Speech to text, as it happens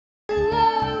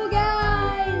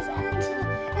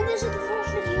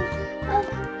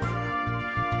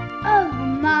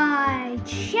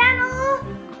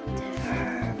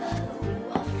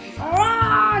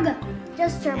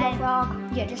Just Turbo Frog.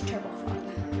 Yeah, just Turbo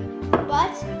Frog.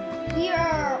 But we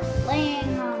are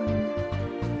playing,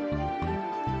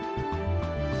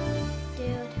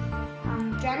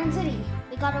 Dragon City.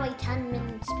 We gotta wait 10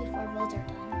 minutes before those are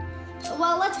done.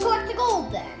 Well, let's collect the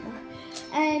gold then.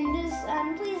 And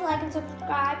please like and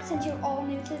subscribe since you're all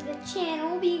new to the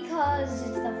channel because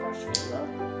it's the first video.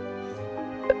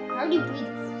 How do you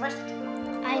breathe first?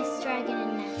 Ice Dragon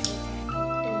and Natural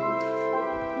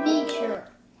Dragon. Nature.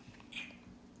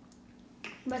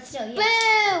 But still, yes.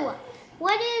 Boo!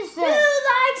 What is Who this?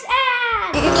 likes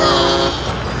ads?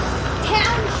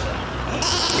 Township.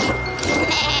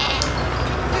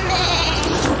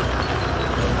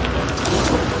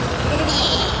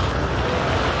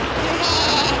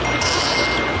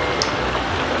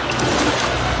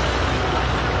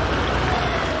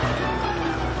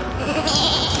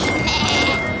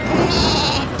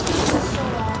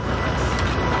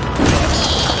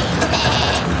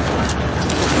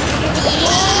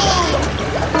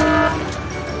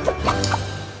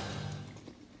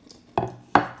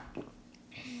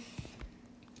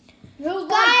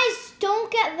 Guys, don't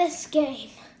get this game.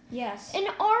 Yes. In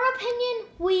our opinion,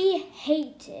 we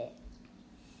hate it.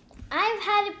 I've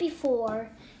had it before.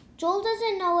 Joel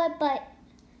doesn't know it, but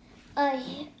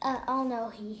I'll know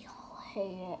he'll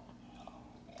hate it.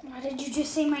 Why did you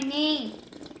just say my name?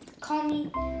 Call me,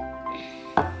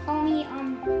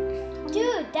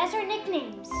 Dude, that's our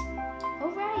nicknames.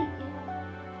 oh right,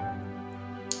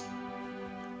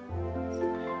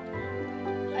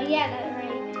 yeah, that's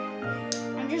right.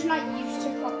 I'm just not used to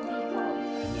being called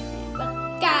my nickname. But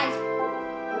guys,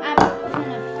 I'm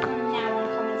gonna from now on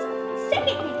call myself my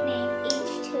second nickname,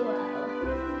 H2O.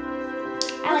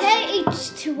 Okay,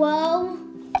 H2O.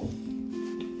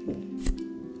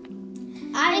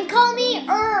 And call me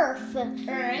Earth.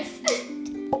 Earth.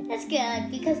 That's good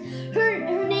because her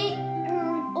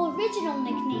original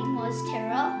nickname was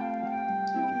Terra.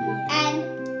 And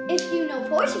if you know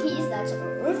Portuguese, that's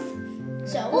Earth.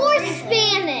 So Or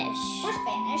Spanish. Or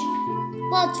Spanish.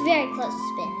 Well, it's very close to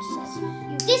Spanish.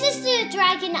 So. This is the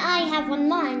dragon I have on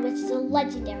mine, which is a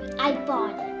legendary. I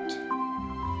bought it.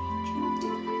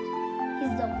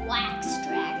 He's the wax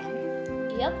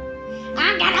dragon. Yep.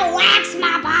 I'm gonna wax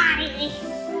my body.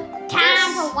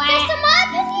 Time for wax. Just in my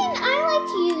opinion, I like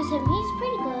to use him. He's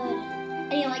pretty good.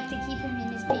 And you like to keep him in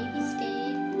his baby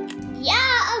state.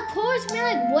 Yeah, of course. Man,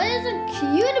 like, what isn't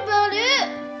cute about it?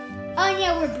 Oh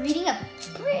yeah, we're breeding a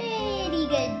pretty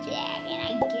good dragon,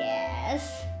 I guess.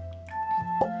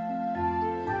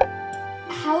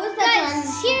 How is that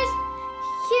Guys,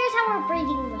 here's how we're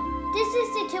breeding them. This is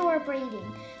the two we're breeding.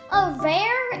 A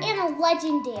rare and a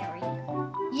legendary.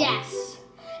 Yes.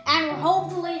 And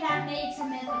hopefully that makes a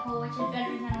mythical, which is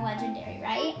better than a legendary,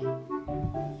 right?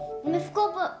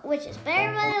 Mythical, which is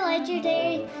better than a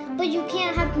legendary, but you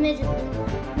can't have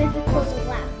mythicals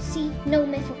allowed. See, no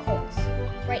mythicals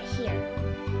right here.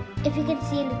 If you can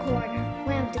see in the corner,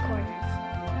 one of the corners.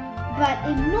 But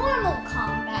in normal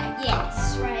combat,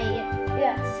 yes, right?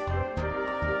 Yes.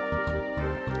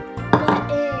 But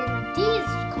in these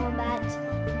combats,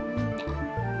 no.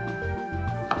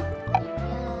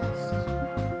 Yes.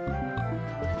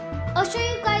 I'll show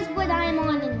you guys what I'm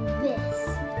on in this.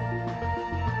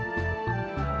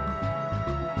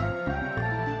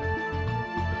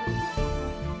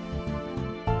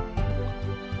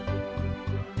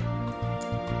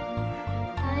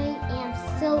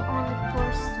 Still on the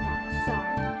first one,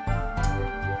 sorry.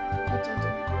 What did I do?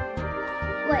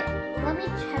 Wait, let me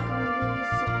check on these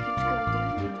so it keeps going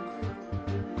down.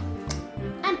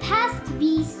 I'm past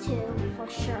these two for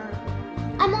sure.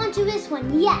 I'm on to this one,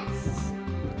 yes.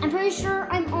 I'm pretty sure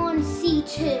I'm on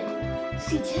C2.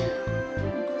 C2.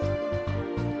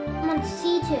 I'm on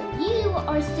C2. You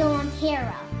are still on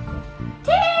Terra.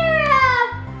 Terra!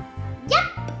 Yep,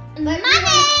 But my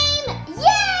name,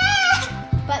 yeah!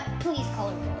 But please call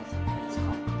her Earth. Please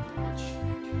call her.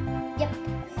 Yep.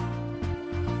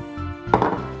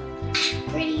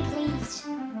 Pretty, please.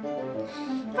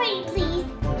 Pretty, please.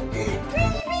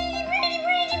 Pretty.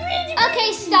 Okay,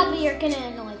 stop it. You're gonna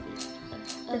annoy me.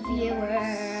 The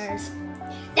viewers.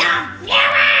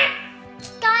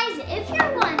 Guys, if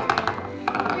you're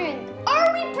wondering, are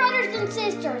we brothers and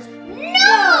sisters?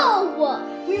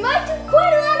 No! We might do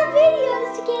quite a lot of videos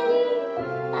together,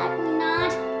 but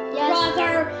not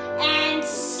brother and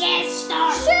sister.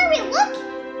 Sure, we look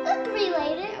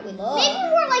related. Yeah, we look. Maybe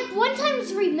we're like one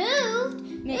times removed.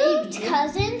 Maybe.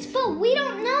 Cousins, but we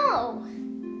don't know.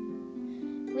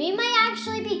 We might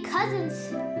actually be cousins.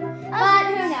 But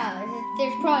who knows?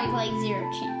 There's probably like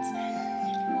 0 chance.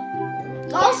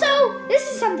 Also, this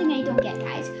is something I don't get,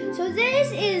 guys. So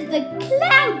this is the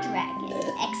Cloud Dragon,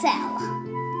 XL.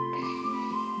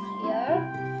 Here.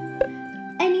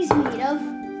 And he's made of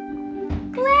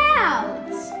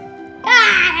clouds.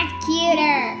 Ah, that's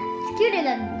cuter. It's cuter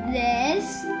than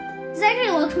this. This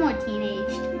actually looks more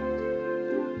teenaged.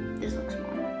 This looks more.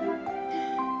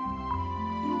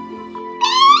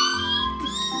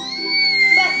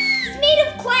 But he's made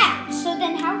of clouds, so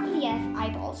then how could he have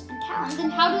eyeballs and talons?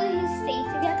 And how do they stay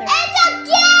together? It's a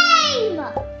game!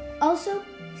 Also,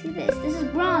 see this. This is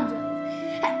Bronzo.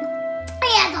 He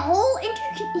has a whole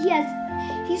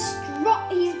he's strong.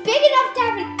 He's big enough to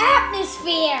have an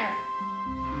atmosphere.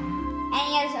 And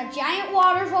he has a giant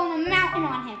waterfall and a mountain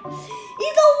on him.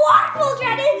 He's a waterfall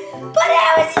dragon, but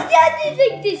how has he done this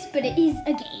like this? But it is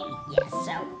a game, yes,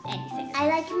 so anything. I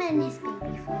like him in his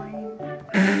baby form.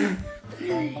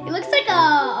 It looks like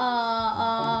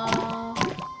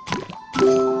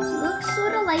looks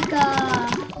sort of like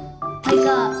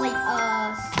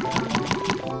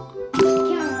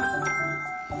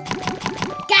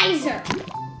geyser.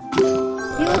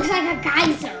 He looks like a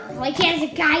geyser. Like he has a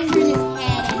geyser in his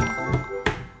head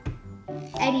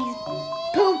and he's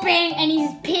pooping and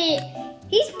he's puking.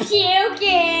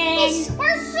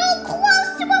 We're so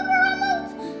close to it, we're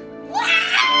almost...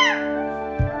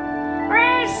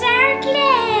 We're so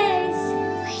close.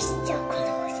 We're so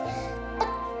close.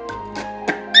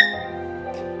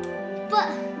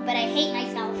 But I hate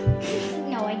myself.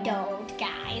 No, I don't,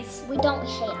 guys. We don't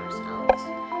hate ourselves.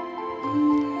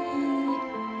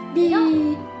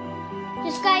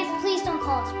 Just guys, please don't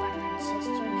call us brother and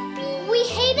sister. We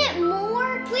hate it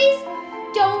more. Please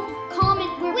don't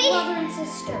comment we're brother and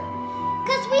sister.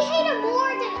 Because we hate it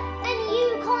more than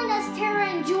you calling us Tara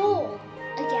and Jewel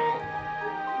again.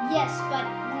 Yes, but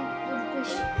we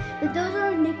wish. But those are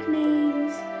our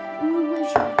nicknames. We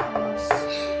wish you would call us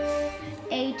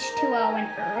H2O and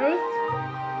Earth.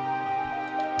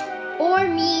 Or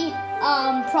me,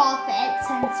 Prophet,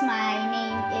 since my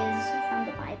name is from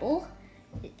the Bible.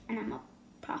 And I'm a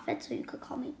prophet, so you could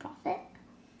call me Prophet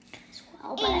as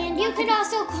well. And you could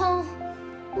also call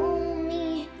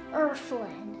me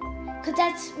Earthlyn, because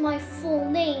that's my full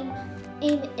name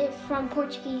from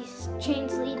Portuguese,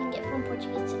 translating it from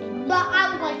Portuguese to English. But I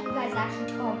would like you guys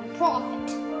actually to call me Prophet,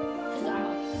 because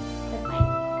my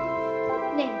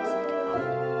name is like a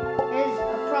prophet. It is a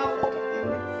prophet.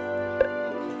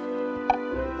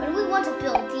 But do we want to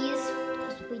build these?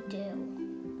 Yes, we do.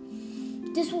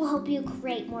 This will help you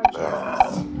create more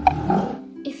jobs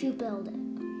if you build it.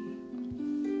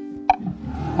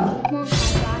 Come on,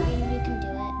 Dragon, you can do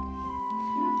it.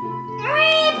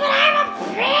 But I'm a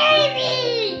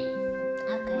baby!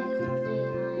 Okay, and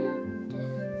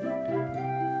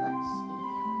let's see.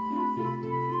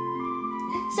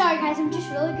 Sorry guys, I'm just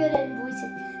really good at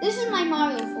voices. This is my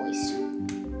Mario voice.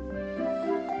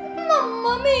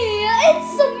 Mamma mia,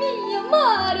 it's a mia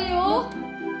Mario!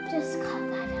 Just cut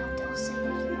that out, they'll say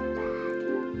that you're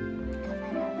bad. Cut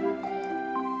that out.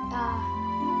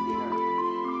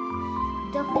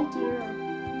 They'll think you're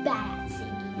bad at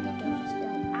singing, and they'll just be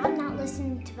like, I'm not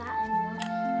listening to that anymore.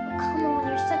 Oh, come on,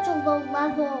 you're such a low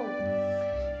level.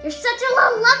 You're such a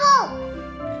low level!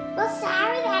 Well,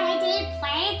 sorry that I didn't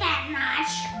play it that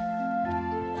much.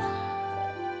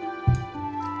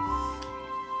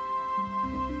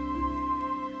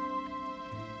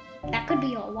 That could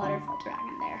be a waterfall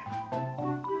dragon there.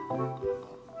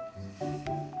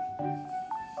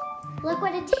 Look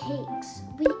what it takes.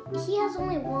 He has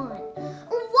only one.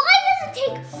 Why does it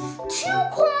take 2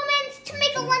 comments to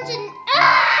make a legend?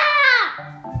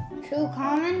 Ah! 2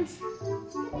 comments?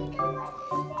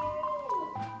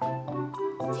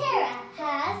 Tara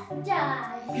has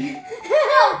died.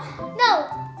 No,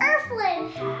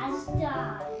 Earthlyn has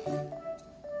died.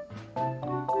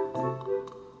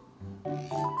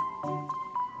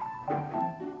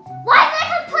 Why is there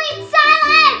complete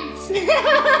silence?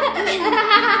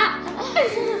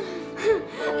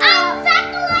 I'm back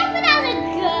alive without a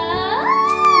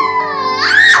ghost!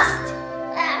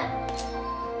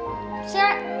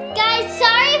 Guys,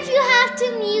 sorry if you have to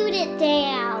mute it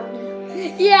down.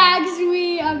 Yeah, because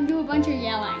we do a bunch of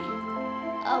yelling.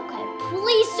 Okay,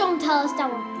 please don't tell us that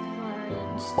we're brothers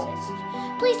and sisters.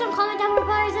 Please don't comment that we're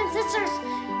brothers and sisters.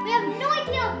 We have no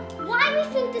idea why we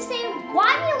think the same,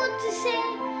 why we look the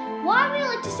same, why we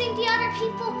look the same to other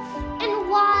people, and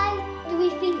why do we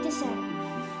think the same.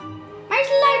 My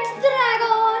light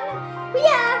dragon! We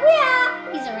are!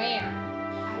 He's a rare.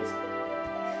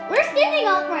 We're standing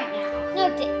up right now. No,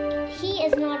 he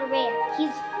is not a rare. He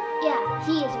is a rare. I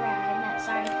meant,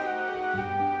 sorry.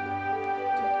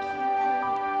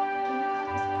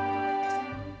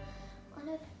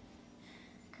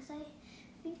 Because I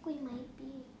think we might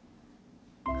be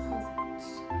cousins.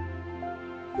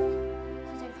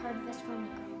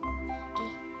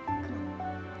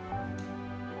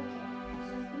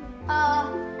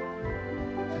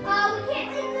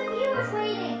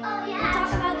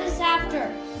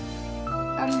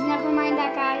 Never mind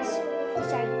that, guys.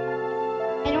 Sorry.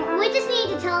 I don't. We just need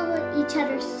to tell each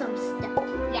other some stuff.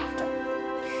 Yeah.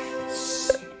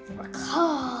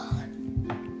 Recall.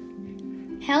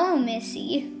 Hello,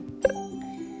 Missy.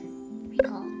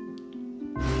 Recall.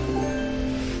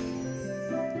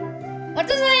 What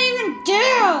does that even do?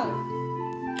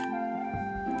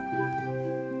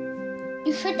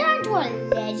 You put that into a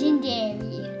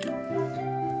legendary.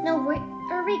 No,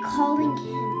 we're recalling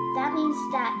him. That means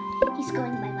that he's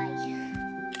going bye-bye.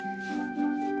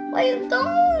 Why you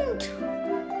don't?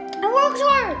 I worked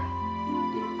hard.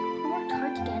 You worked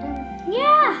hard to get him.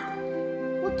 Yeah.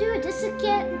 Well, dude, this is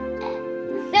get.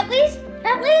 At least,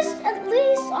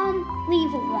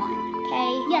 leave one,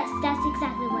 okay? Yes, that's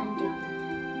exactly what I'm doing.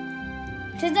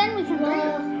 Cause then we can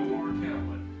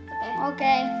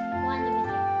Okay. One to be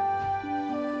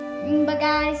there.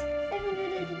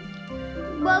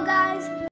 But guys,